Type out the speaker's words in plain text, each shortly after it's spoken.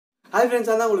Hi friends,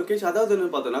 I am Lokesh.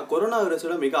 Corona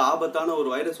வைரஸோட மிக ஆபத்தான ஒரு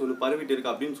வைரஸ் ஒன்று பரவிட்டு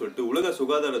இருக்கு அப்படின்னு சொல்லிட்டு உலக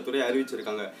சுகாதாரத்துறை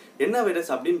அறிவிச்சிருக்காங்க. என்ன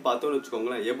வைரஸ் அப்படின்னு பார்த்தோம்னு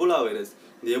வச்சுக்கோங்களேன், எபோலா வைரஸ்.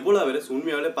 இந்த எபோலா வைரஸ்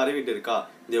உண்மையாலே பரவிட்டு இருக்கா?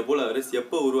 இந்த எபோலா வைரஸ்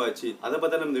எப்போ உருவாச்சு? அதை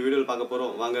பத்தி நம்ம இந்த வீடியோல பார்க்க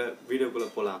போறோம். வாங்க வீடியோக்குள்ள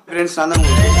போலாம். Friends, நான் தான்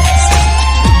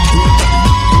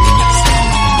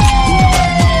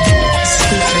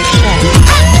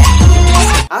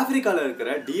ஆப்பிரிக்கால இருக்கிற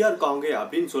DR காங்கே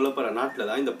அப்படின்னு சொல்லப்படுற நாட்டில்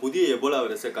தான் இந்த புதிய எபோலா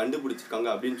வைரஸை கண்டுபிடிச்சிருக்காங்க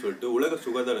அப்படின்னு சொல்லிட்டு உலக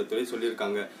சுகாதாரத்துறை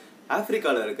சொல்லியிருக்காங்க.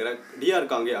 ஆப்பிரிக்கால இருக்கிற DR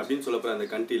காங்கே அப்படின்னு சொல்லப்படுற அந்த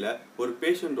கண்ட்ரியில் ஒரு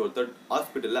பேஷண்ட் ஒருத்தர்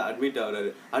ஹாஸ்பிட்டலில் அட்மிட் ஆகிறாரு.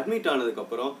 அட்மிட்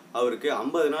ஆனதுக்கப்புறம் அவருக்கு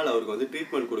 50 நாள் அவருக்கு வந்து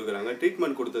ட்ரீட்மெண்ட் கொடுக்குறாங்க.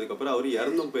 ட்ரீட்மெண்ட் கொடுத்ததுக்கப்புறம் அவர்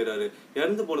இறந்தும் போயிடுறாரு.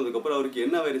 இறந்து போனதுக்கப்புறம் அவருக்கு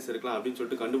என்ன வைரஸ் இருக்கலாம் அப்படின்னு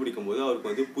சொல்லிட்டு கண்டுபிடிக்கும் போது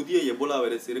அவருக்கு வந்து புதிய எபோலா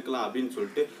வைரஸ் இருக்கலாம் அப்படின்னு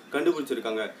சொல்லிட்டு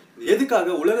கண்டுபிடிச்சிருக்காங்க.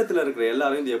 எதுக்காக உலகத்தில் இருக்கிற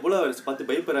எல்லாரும் இந்த எபோலா வைரஸ் பார்த்து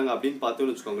பயப்படுறாங்க அப்படின்னு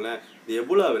பார்த்தோன்னு வச்சுக்கோங்களேன், இந்த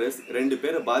எபோலா வைரஸ் 2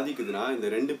 பேரை பாதிக்குதுன்னா இந்த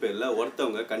 2 பேர்ல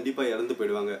ஒருத்தவங்க கண்டிப்பா இறந்து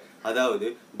போயிடுவாங்க. அதாவது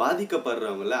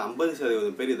பாதிக்கப்படுறவங்கள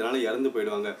 50% பேர் இதனால இறந்து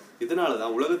போயிடுவாங்க.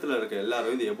 இதனாலதான் உலகத்துல இருக்க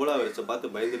எல்லாரும் இந்த எபோலா வைரஸை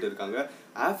பார்த்து பயந்துட்டு இருக்காங்க.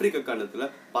 ஆப்பிரிக்க கண்டத்துல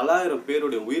பலாயிரம்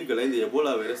பேருடைய உயிர்களை இந்த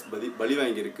எபோலா வைரஸ் பலி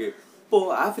வாங்கியிருக்கு. இப்போ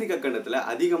ஆப்பிரிக்கா கண்டத்துல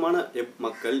அதிகமான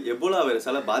மக்கள் எபோலா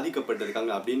வைரஸால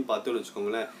பாதிக்கப்பட்டிருக்காங்க அப்படின்னு பார்த்தோம்னு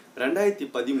வச்சுக்கோங்களேன்,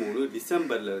 2013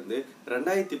 டிசம்பர்ல இருந்து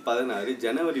 2016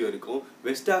 ஜனவரி வரைக்கும்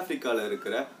வெஸ்ட் ஆப்பிரிக்கால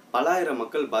இருக்கிற பலாயிரம்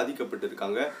மக்கள்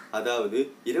பாதிக்கப்பட்டிருக்காங்க. அதாவது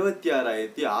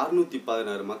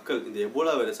 26,616 மக்கள் இந்த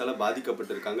எபோலா வைரஸால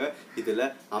பாதிக்கப்பட்டிருக்காங்க. இதுல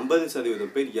 50%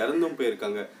 பேர் இறந்தும்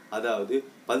போயிருக்காங்க. அதாவது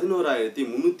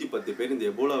 11,310 பேர் இந்த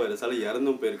எபோலா வைரஸால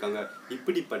இறந்தும் போயிருக்காங்க.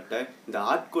 இப்படிப்பட்ட இந்த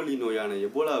ஆட்கொல்லி நோயான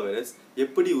எபோலா வைரஸ்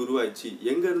எப்படி உருவாச்சு,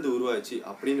 எங்க இருந்து உருவாச்சு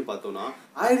அப்படின்னு பார்த்தோம்னா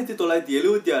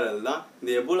 1976 தான்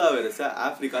இந்த எபோலா வைரஸை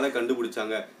ஆப்பிரிக்கால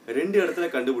கண்டுபிடிச்சாங்க. 2 இடத்துல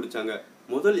கண்டுபிடிச்சாங்க.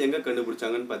 முதல் எங்க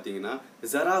கண்டுபிடிச்சாங்கன்னு பாத்தீங்கன்னா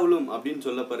ஜராவுலும் அப்படின்னு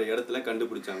சொல்லப்படுற இடத்துல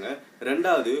கண்டுபிடிச்சாங்க.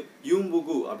 ரெண்டாவது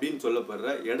யூம்புகு அப்படின்னு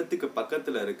சொல்லப்படுற இடத்துக்கு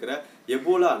பக்கத்துல இருக்கிற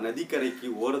எபோலா நதிக்கரைக்கு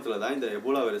ஓரத்துல தான் இந்த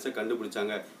எபோலா வைரஸை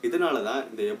கண்டுபிடிச்சாங்க. இதனாலதான்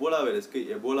இந்த எபோலா வைரஸ்க்கு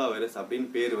எபோலா வைரஸ்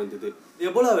அப்படின்னு பேர் வந்தது.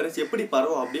 எபோலா வைரஸ் எப்படி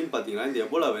பரவும் அப்படின்னு பாத்தீங்கன்னா, இந்த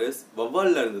எபோலா வைரஸ்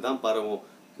வவ்வால்ல இருந்து தான் பரவும்.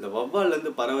 இந்த வவ்வால்ல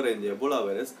இருந்து பரவுற இந்த எபோலா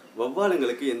வைரஸ்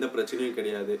வவ்வாலுங்களுக்கு எந்த பிரச்சனையும்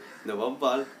கிடையாது. இந்த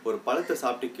வவ்வால் ஒரு பழத்தை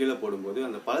சாப்பிட்டு கீழே போடும்போது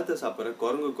அந்த பழத்தை சாப்பிட்ற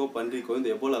குரங்குக்கோ பன்றிக்கோ இந்த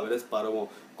எபோலா வைரஸ் பரவும்.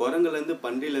 குரங்குல இருந்து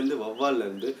பன்றில இருந்து வவ்வால்ல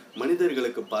இருந்து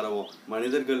மனிதர்களுக்கு பரவும்,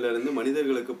 மனிதர்கள்ல இருந்து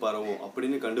மனிதர்களுக்கு பரவும்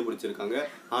அப்படின்னு கண்டுபிடிச்சிருக்காங்க.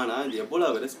 ஆனா இந்த எபோலா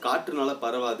வைரஸ் காற்றுனால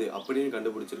பரவாது அப்படின்னு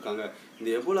கண்டுபிடிச்சிருக்காங்க.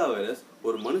 இந்த எபோலா வைரஸ்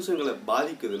ஒரு மனுஷங்களை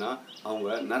பாதிக்குதுன்னா அவங்க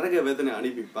நரக வேதனை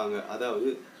அனுப்பிப்பாங்க. அதாவது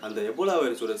அந்த எபோலா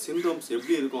வைரஸோட சிம்டம்ஸ்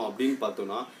எப்படி இருக்கும் அப்படின்னு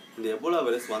பார்த்தோம்னா, இந்த எபோலா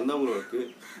வைரஸ் வந்தவங்களுக்கு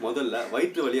முதல்ல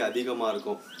வயிற்று வலி அதிகமா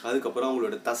இருக்கும். அதுக்கப்புறம்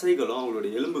அவங்களோட தசைகளும் அவங்களோட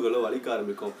எலும்புகளும் வலிக்க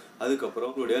ஆரம்பிக்கும். அதுக்கப்புறம்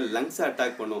அவங்களுடைய லங்ஸ்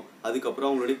அட்டாக் பண்ணும். அதுக்கப்புறம்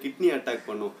அவங்களுடைய கிட்னி அட்டாக்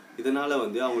பண்ணும். இதனால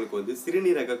வந்து அவங்களுக்கு வந்து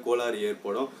சிறுநீரக கோளாறு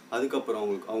ஏற்படும். அதுக்கப்புறம்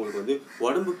அவங்களுக்கு வந்து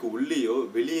உடம்புக்கு உள்ளேயோ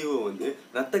வெளியேயோ வந்து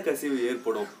ரத்த கசிவு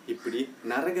ஏற்படும். இப்படி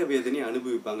நரக வேதனை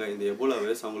அனுபவிப்பாங்க இந்த எபோலா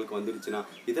வைரஸ் அவங்களுக்கு வந்துருச்சுன்னா.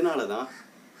 இதனாலதான்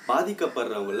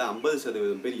பாதிக்கப்படுறவங்கள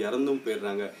 50% பேர் இறந்தும்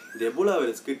போயிடுறாங்க. இந்த எபோலா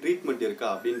வைரஸ்க்கு ட்ரீட்மெண்ட் இருக்கா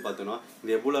அப்படின்னு பார்த்தோம்னா,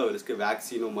 இந்த எபோலா வைரஸ்க்கு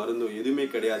வேக்சினோ மருந்தோ எதுவுமே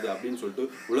கிடையாது அப்படின்னு சொல்லிட்டு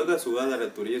உலக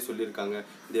சுகாதாரத்துறையே சொல்லியிருக்காங்க.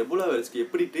 இந்த எபோலா வைரஸ்க்கு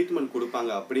எப்படி ட்ரீட்மெண்ட்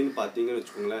கொடுப்பாங்க அப்படின்னு பார்த்தீங்கன்னு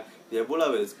வச்சுக்கோங்களேன், இந்த எபோலா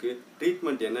வைரஸ்க்கு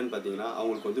ட்ரீட்மெண்ட் என்னன்னு பார்த்தீங்கன்னா,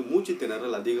 அவங்களுக்கு வந்து மூச்சு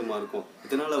திணறல் அதிகமாக இருக்கும்.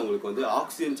 இதனால அவங்களுக்கு வந்து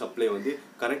ஆக்சிஜன் சப்ளை வந்து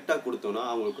கரெக்டாக கொடுத்தோம்னா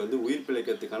அவங்களுக்கு வந்து உயிர்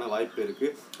பிழைக்கிறதுக்கான வாய்ப்பு இருக்கு.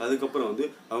 அதுக்கப்புறம் வந்து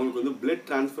அவங்களுக்கு வந்து பிளட்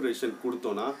டிரான்ஸ்ஃபரேஷன்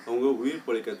கொடுத்தோம்னா அவங்க உயிர்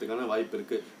பிழைக்கிறதுக்கான வாய்ப்பு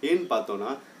இருக்கு. ஏன்னு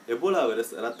பார்த்தோம்னா, எபோலா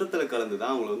வைரஸ் ரத்தத்துல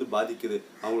கலந்துதான் அவங்களை வந்து பாதிக்குது.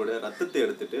 அவங்களோட ரத்தத்தை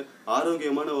எடுத்துட்டு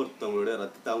ஆரோக்கியமான ஒருத்தவங்களோட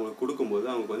ரத்தத்தை அவங்களுக்கு கொடுக்கும்போது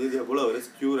அவங்களுக்கு வந்து இது எபோலா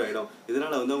வைரஸ் கியூர் ஆயிடும்.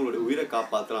 இதனால வந்து அவங்களோட உயிரை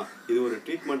காப்பாற்றலாம். இது ஒரு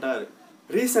ட்ரீட்மெண்ட்டா இருக்கு.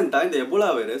 ரீசெண்டா இந்த எபோலா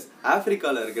வைரஸ்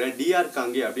ஆப்பிரிக்கால இருக்கிற DR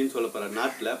காங்கே அப்படின்னு சொல்லப்படுற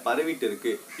நாட்டுல பரவிட்டு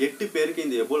இருக்கு. 8 பேருக்கு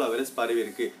இந்த எபோலா வைரஸ் பரவி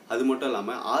இருக்கு. அது மட்டும்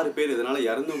இல்லாம 6 பேர் இதனால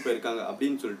இறந்தும் போயிருக்காங்க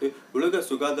அப்படின்னு சொல்லிட்டு உலக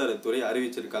சுகாதாரத்துறை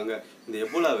அறிவிச்சிருக்காங்க. இந்த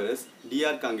எபோலா வைரஸ்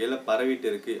DR காங்கேல பரவிட்டு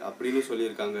இருக்கு அப்படின்னு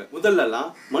சொல்லியிருக்காங்க. முதல்லலாம்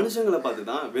மனுஷங்களை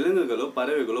பார்த்துதான் விலங்குகளோ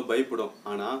பறவைகளோ பயப்படும்.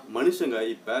 ஆனா மனுஷங்க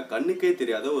இப்ப கண்ணுக்கே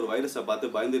தெரியாத ஒரு வைரஸை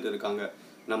பார்த்து பயந்துட்டு இருக்காங்க.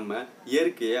 நம்ம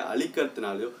இயற்கையை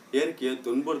அழிக்கிறதுனாலயோ இயற்கையை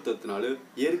துன்புறுத்துறதுனாலயோ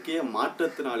இயற்கையை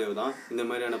மாற்றத்தினாலேயோ தான் இந்த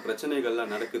மாதிரியான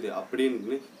பிரச்சனைகள்லாம் நடக்குது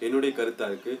அப்படின்னு என்னுடைய கருத்தா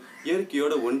இருக்கு.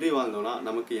 இயற்கையோட ஒன்றி வாழ்ந்தோம்னா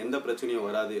நமக்கு எந்த பிரச்சனையும்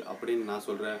வராது அப்படின்னு நான்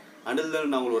சொல்றேன். அண்டில்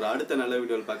தென் நான் உங்களோட அடுத்த நல்ல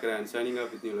வீடியோவில் பார்க்குறேன். Signing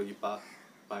off with you Loki பா.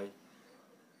 பாய்.